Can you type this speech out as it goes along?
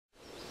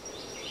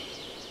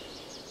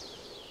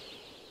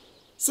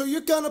So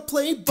you're gonna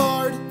play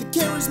Bard, the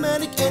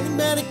charismatic,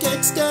 enigmatic,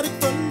 ecstatic,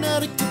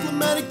 fanatic,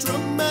 diplomatic,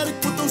 dramatic,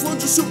 with those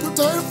lunges super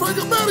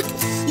diaphragmatic.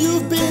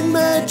 You've been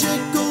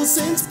magical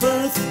since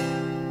birth.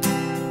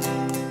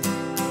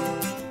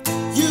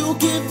 You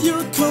give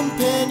your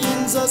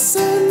companions a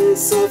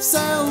sense of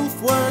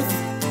self-worth.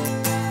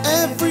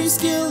 Every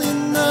skill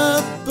in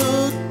the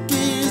book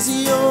is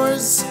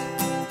yours.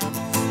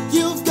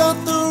 You've got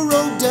the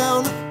road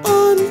down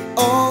on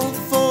all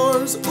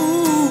fours.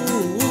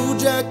 Ooh,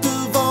 jack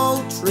of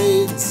all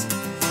trades,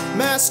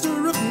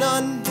 master of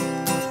none.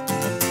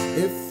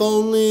 If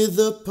only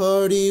the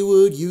party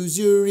would use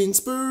your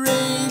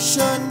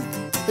inspiration.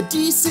 A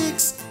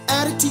D6,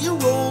 add it to your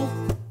roll.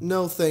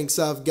 No thanks,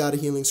 I've got a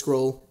healing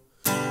scroll.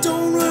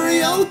 Don't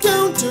worry, I'll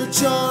counter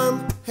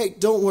charm. Hey,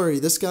 don't worry,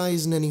 this guy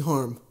isn't any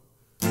harm.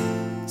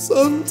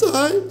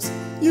 Sometimes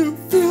you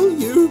feel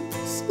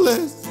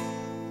useless,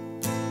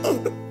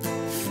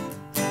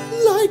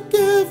 like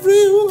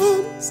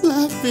everyone's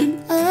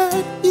laughing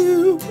at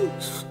you.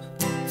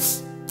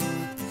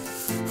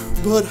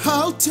 But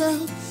I'll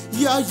tell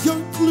ya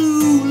you're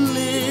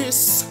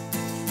clueless,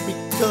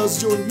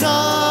 because you're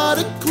not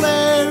a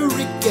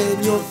cleric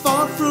and you're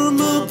far from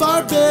a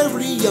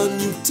barbarian.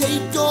 You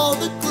take all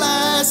the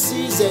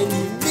classes and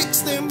you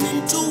mix them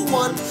into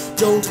one.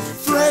 Don't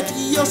fret,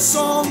 your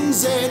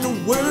songs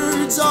and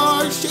words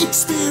are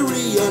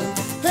Shakespearean,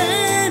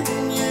 and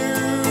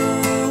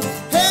you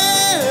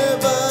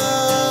have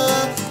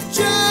a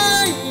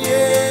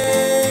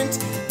giant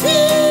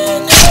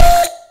penis.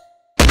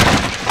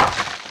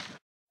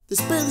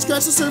 This barely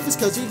scratched the surface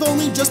because we've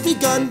only just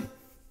begun.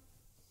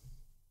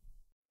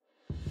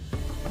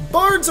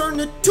 Bards are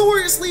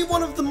notoriously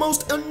one of the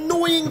most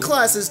annoying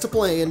classes to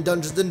play in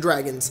Dungeons &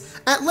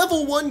 Dragons. At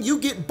level 1, you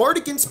get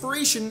Bardic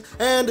Inspiration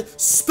and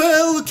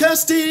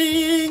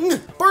Spellcasting!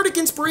 Bardic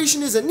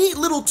Inspiration is a neat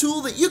little tool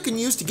that you can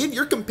use to give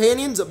your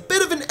companions a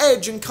bit of an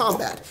edge in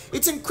combat.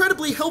 It's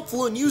incredibly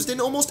helpful and used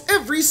in almost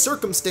every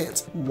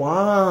circumstance.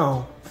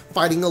 Wow.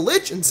 Fighting a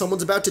lich and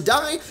someone's about to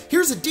die?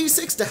 Here's a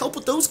D6 to help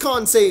with those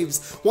con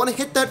saves. Want to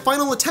hit that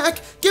final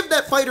attack? Give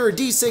that fighter a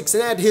D6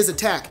 and add his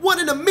attack. What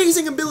an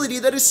amazing ability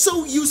that is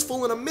so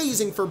useful and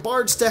amazing for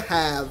bards to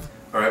have.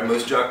 Alright,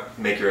 Moosejock,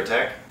 make your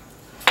attack.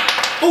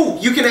 Oh,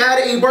 you can add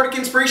a Bardic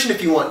Inspiration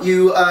if you want.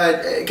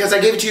 Because I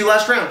gave it to you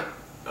last round.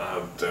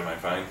 Am I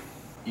fine?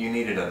 You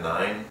needed a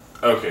 9.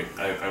 Okay,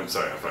 I'm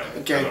sorry, I'm fine.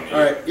 Okay,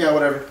 alright, yeah,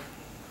 whatever.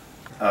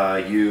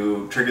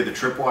 You trigger the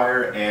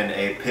tripwire and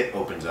a pit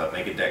opens up.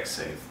 Make a dex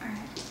save.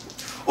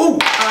 Oh,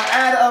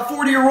 add a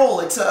 4 to your roll.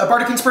 It's a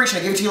Bardic Inspiration.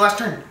 I gave it to you last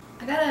turn.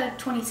 I got a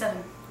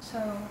 27, so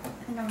I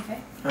think I'm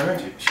okay.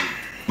 Alright.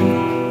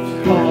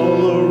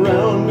 All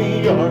around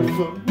me are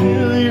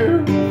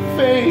familiar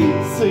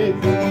faces.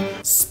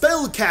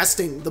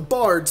 Spellcasting, the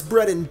bard's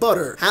bread and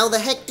butter. How the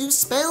heck do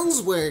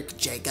spells work,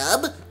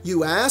 Jacob?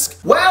 You ask.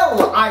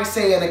 Well, I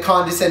say in a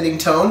condescending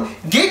tone,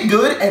 get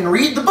good and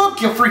read the book,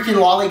 you freaking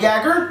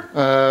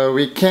lollygagger.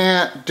 We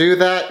can't do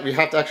that. We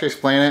have to actually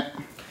explain it.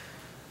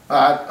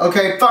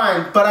 Okay,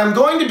 fine, but I'm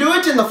going to do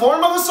it in the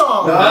form of a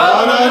song.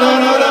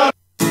 No.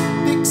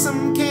 Pick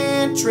some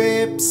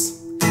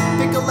cantrips,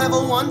 pick a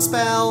level 1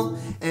 spell,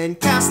 and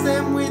cast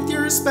them with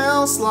your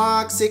spell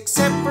slots.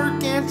 Except for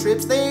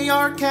cantrips, they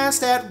are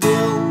cast at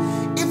will.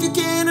 If you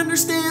can't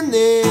understand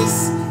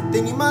this,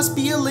 then you must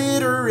be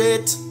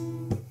illiterate.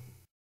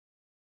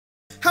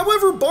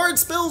 However, bard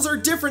spells are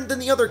different than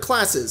the other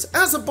classes.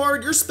 As a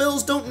bard, your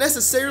spells don't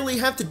necessarily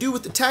have to do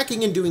with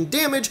attacking and doing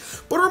damage,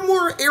 but are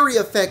more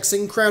area effects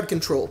and crowd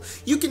control.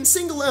 You can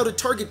single out a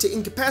target to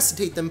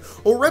incapacitate them,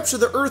 or rupture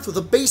the earth with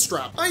a bass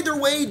drop. Either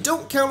way,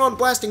 don't count on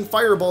blasting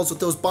fireballs with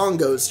those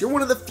bongos. You're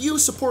one of the few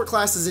support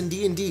classes in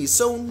D&D,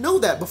 so know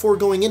that before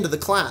going into the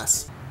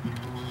class.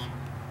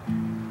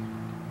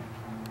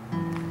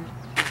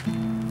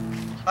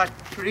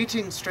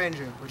 Greetings,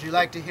 stranger. Would you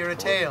like to hear a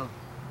tale?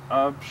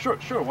 Sure,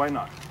 why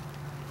not?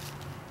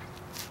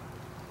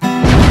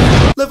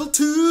 Level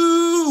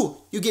 2!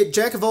 You get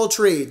Jack of all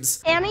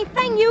trades.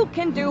 Anything you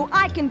can do,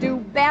 I can do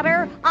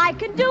better. I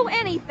can do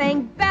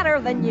anything better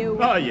than you.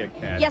 No, you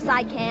can't. Yes,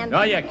 I can.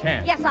 No, you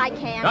can't. Yes, I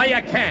can. No,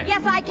 you can't.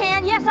 Yes, I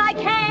can. Yes, I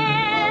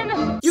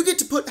can. You get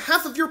to put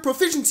half of your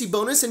proficiency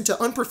bonus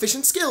into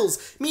unproficient skills,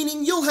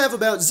 meaning you'll have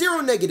about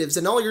 0 negatives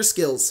in all your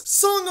skills.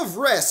 Song of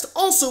Rest,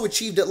 also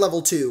achieved at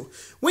level 2.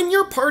 When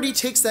your party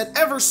takes that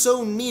ever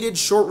so needed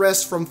short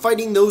rest from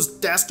fighting those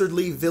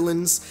dastardly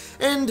villains,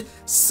 and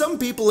some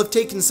people have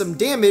taken some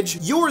damage,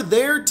 you're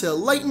there to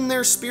lighten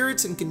their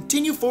spirits and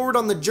continue forward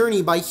on the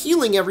journey by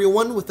healing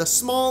everyone with a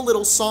small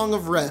little Song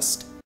of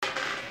Rest.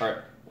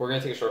 Alright, we're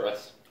gonna take a short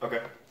rest.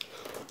 Okay.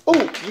 Oh,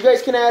 you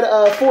guys can add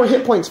 4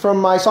 hit points from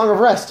my Song of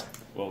Rest.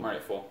 Well,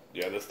 alright, full.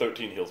 Yeah, this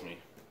 13 heals me.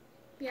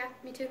 Yeah,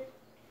 me too.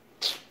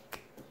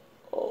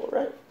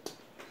 Alright.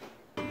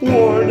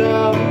 Worn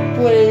out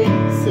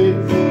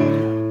places.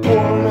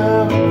 Worn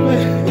out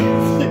places.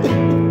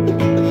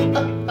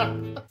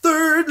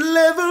 3rd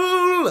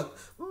level!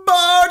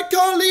 Bard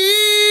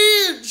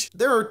College!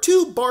 There are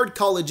 2 Bard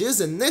colleges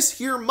in this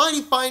here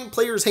mighty fine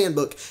player's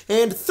handbook,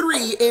 and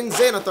 3 in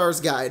Xanathar's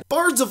guide.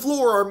 Bards of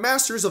lore are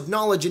masters of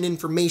knowledge and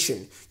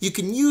information. You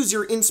can use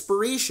your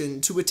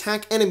inspiration to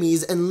attack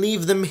enemies and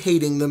leave them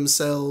hating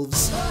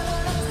themselves.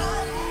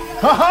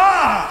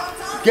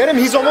 Ha-ha! Get him,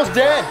 he's almost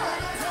dead!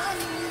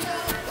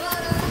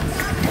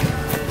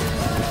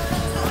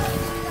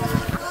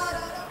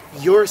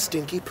 Your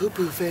stinky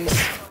poo-poo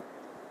face.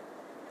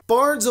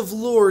 Bards of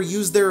lore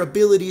use their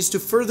abilities to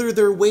further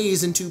their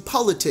ways into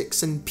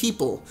politics and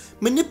people.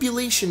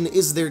 Manipulation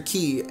is their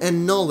key,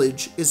 and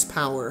knowledge is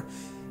power.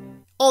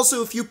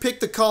 Also, if you pick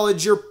the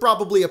college, you're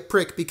probably a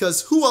prick,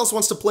 because who else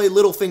wants to play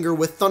Littlefinger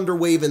with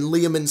Thunderwave and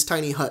Liamon's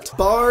tiny hut?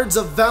 Bards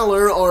of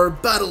valor are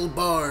battle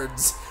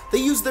bards. They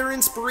use their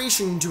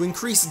inspiration to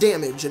increase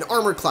damage and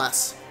armor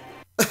class.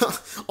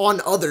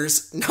 On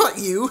others, not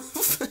you.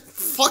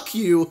 Fuck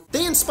you.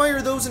 They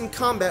inspire those in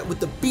combat with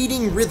the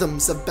beating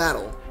rhythms of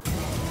battle.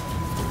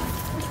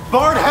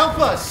 Bard, help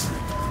us!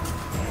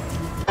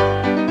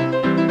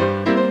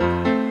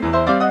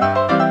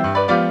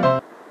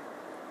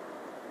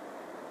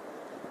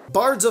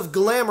 Bards of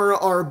glamour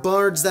are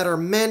bards that are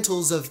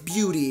mantles of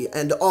beauty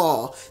and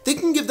awe. They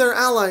can give their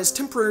allies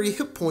temporary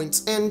hit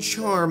points and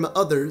charm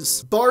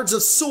others. Bards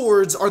of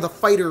swords are the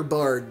fighter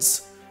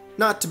bards.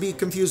 Not to be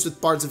confused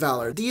with bards of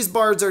valor. These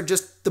bards are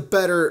just the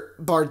better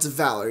bards of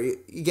valor.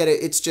 You get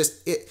it? It's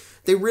just,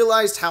 they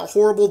realized how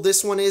horrible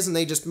this one is and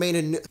they just made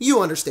a new,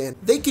 you understand.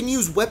 They can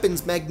use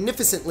weapons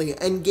magnificently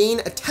and gain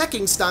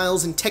attacking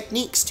styles and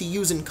techniques to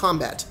use in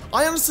combat.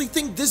 I honestly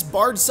think this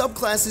bard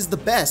subclass is the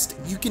best.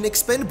 You can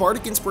expend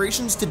bardic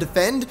inspirations to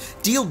defend,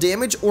 deal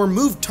damage, or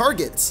move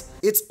targets.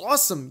 It's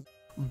awesome.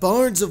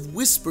 Bards of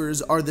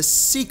Whispers are the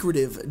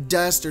secretive,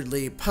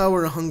 dastardly,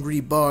 power-hungry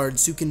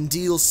bards who can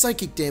deal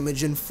psychic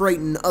damage and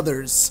frighten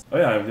others. Oh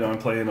yeah, I'm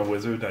playing a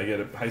wizard. I get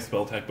a high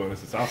spell attack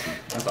bonus. It's awesome.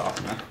 That's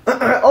awesome, man.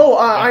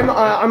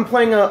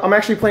 I'm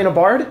actually playing a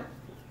bard.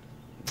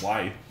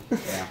 Why?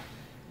 Yeah.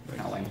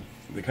 Kind of lame.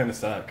 They kind of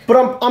suck.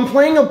 But I'm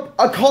playing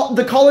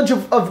the College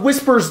of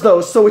Whispers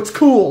though, so it's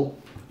cool.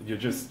 You're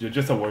just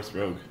a worse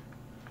rogue.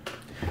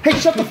 Hey,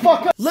 shut the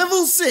fuck up!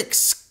 Level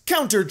 6,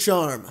 Counter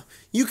Charm.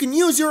 You can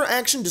use your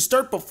action to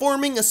start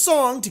performing a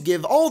song to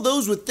give all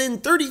those within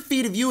 30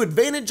 feet of you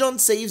advantage on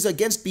saves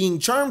against being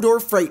charmed or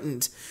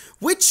frightened.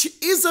 Which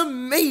is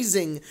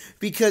amazing,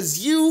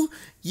 because you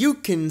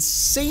can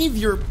save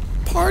your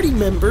party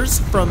members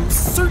from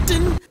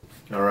certain...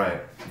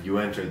 Alright, you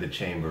enter the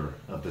chamber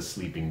of the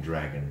sleeping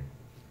dragon.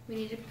 We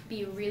need to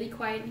be really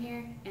quiet in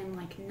here and,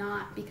 like,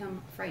 not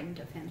become frightened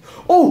of him.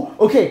 Oh,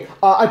 okay.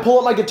 I pull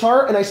out my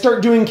guitar and I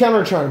start doing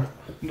counter charm.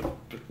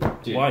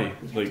 Dude. Why?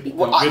 Like, be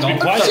quiet.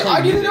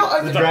 I didn't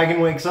know. The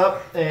dragon wakes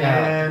up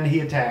and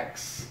he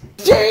attacks.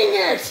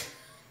 Dang it!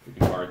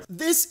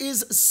 This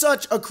is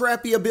such a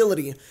crappy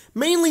ability,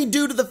 mainly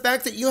due to the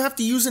fact that you have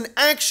to use an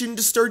action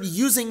to start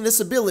using this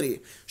ability.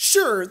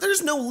 Sure,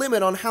 there's no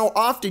limit on how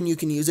often you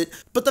can use it,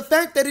 but the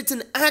fact that it's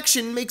an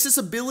action makes this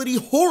ability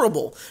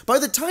horrible. By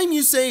the time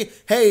you say,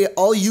 hey,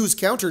 I'll use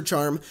Counter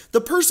Charm,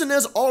 the person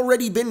has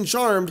already been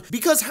charmed,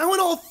 because how in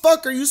all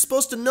fuck are you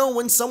supposed to know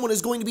when someone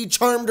is going to be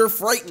charmed or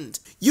frightened?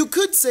 You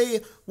could say,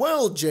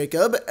 well,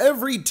 Jacob,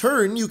 every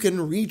turn you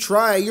can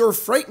retry your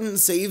frightened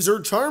saves or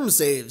charm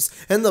saves,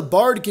 and the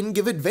bard can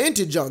give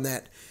advantage on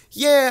that.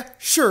 Yeah,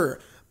 sure,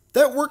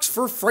 that works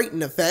for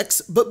frighten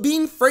effects, but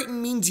being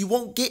frightened means you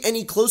won't get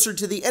any closer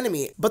to the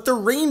enemy, but the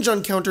range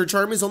on Counter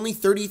Charm is only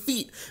 30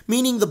 feet,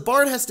 meaning the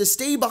bard has to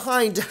stay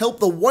behind to help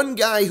the one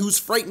guy who's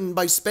frightened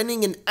by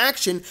spending an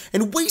action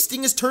and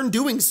wasting his turn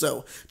doing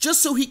so,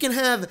 just so he can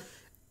have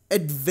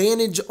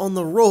advantage on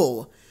the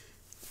roll.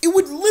 It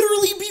would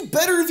literally be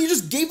better if you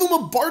just gave him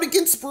a bardic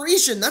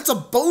inspiration. That's a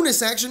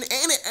bonus action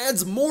and it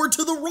adds more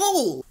to the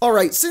roll.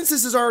 Alright, since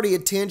this is already a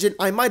tangent,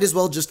 I might as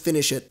well just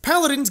finish it.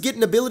 Paladins get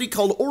an ability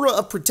called Aura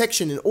of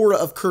Protection and Aura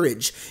of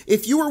Courage.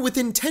 If you are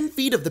within 10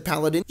 feet of the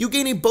paladin, you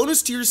gain a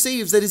bonus to your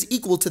saves that is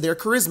equal to their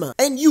charisma.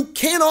 And you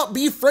cannot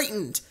be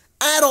frightened.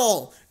 At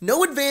all.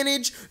 No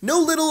advantage, no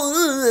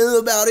little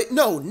about it,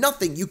 no,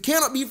 nothing. You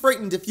cannot be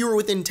frightened if you are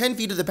within 10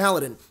 feet of the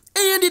paladin.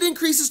 And it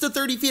increases to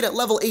 30 feet at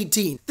level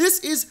 18. This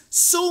is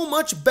so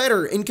much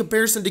better in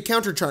comparison to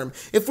Counter Charm.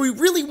 If we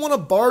really want a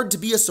bard to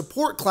be a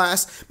support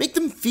class, make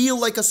them feel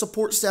like a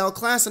support style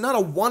class and not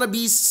a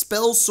wannabe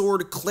spell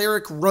sword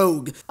cleric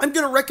rogue. I'm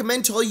gonna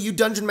recommend to all you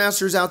dungeon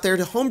masters out there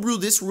to homebrew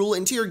this rule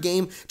into your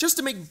game just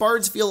to make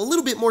bards feel a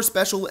little bit more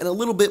special and a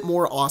little bit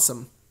more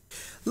awesome.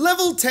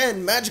 Level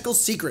 10, Magical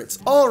Secrets.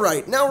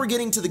 Alright, now we're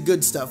getting to the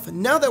good stuff.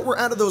 Now that we're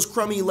out of those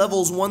crummy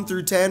levels 1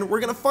 through 10,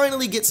 we're gonna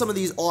finally get some of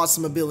these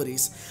awesome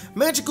abilities.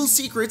 Magical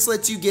Secrets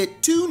lets you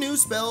get 2 new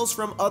spells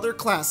from other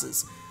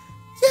classes.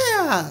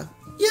 Yeah,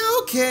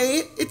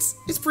 okay, it's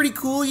pretty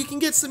cool. You can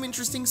get some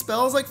interesting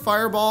spells like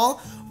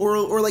Fireball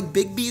or like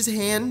Bigby's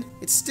Hand.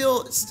 It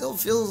still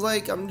feels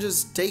like I'm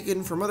just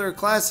taken from other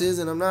classes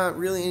and I'm not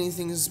really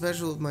anything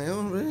special of my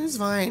own, but it's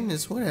fine,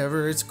 it's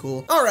whatever, it's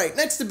cool. Alright,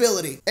 next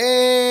ability.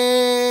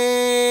 And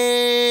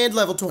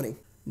level 20.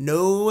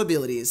 No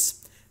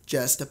abilities.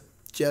 Just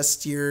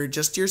just your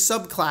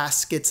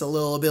subclass gets a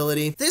little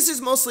ability. This is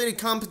mostly to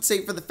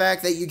compensate for the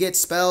fact that you get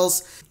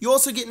spells. You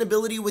also get an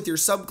ability with your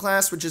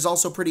subclass, which is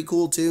also pretty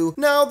cool too.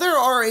 Now, there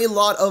are a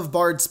lot of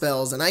bard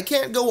spells, and I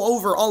can't go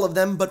over all of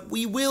them, but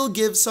we will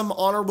give some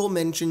honorable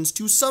mentions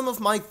to some of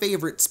my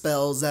favorite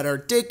spells that are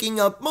taking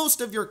up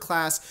most of your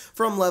class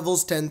from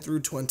levels 10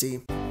 through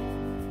 20.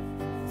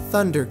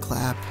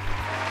 Thunderclap,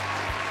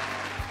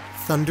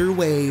 Thunder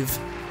Wave,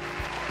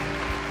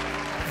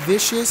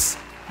 Vicious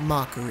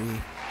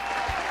Mockery,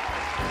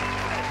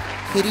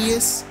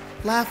 Hideous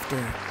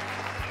Laughter,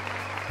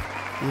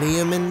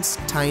 Leomund's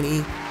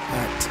Tiny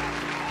Hut,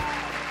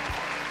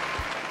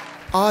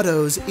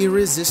 Otto's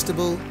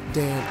Irresistible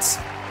Dance,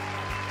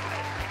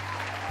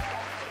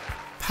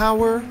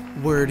 Power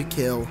Word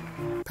Kill.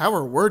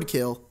 Power Word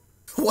Kill?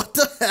 What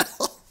the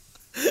hell?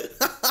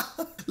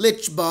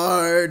 Lich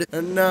Bard.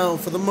 And now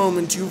for the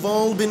moment you've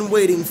all been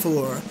waiting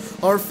for,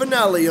 our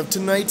finale of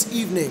tonight's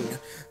evening,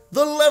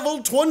 the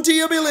level 20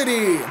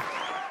 ability.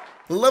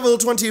 Level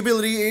 20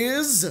 ability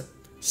is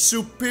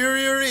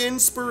Superior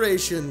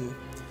Inspiration.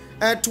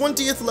 At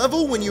 20th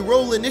level, when you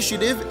roll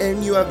initiative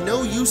and you have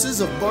no uses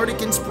of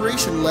Bardic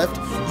Inspiration left,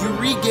 you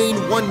regain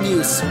 1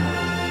 use.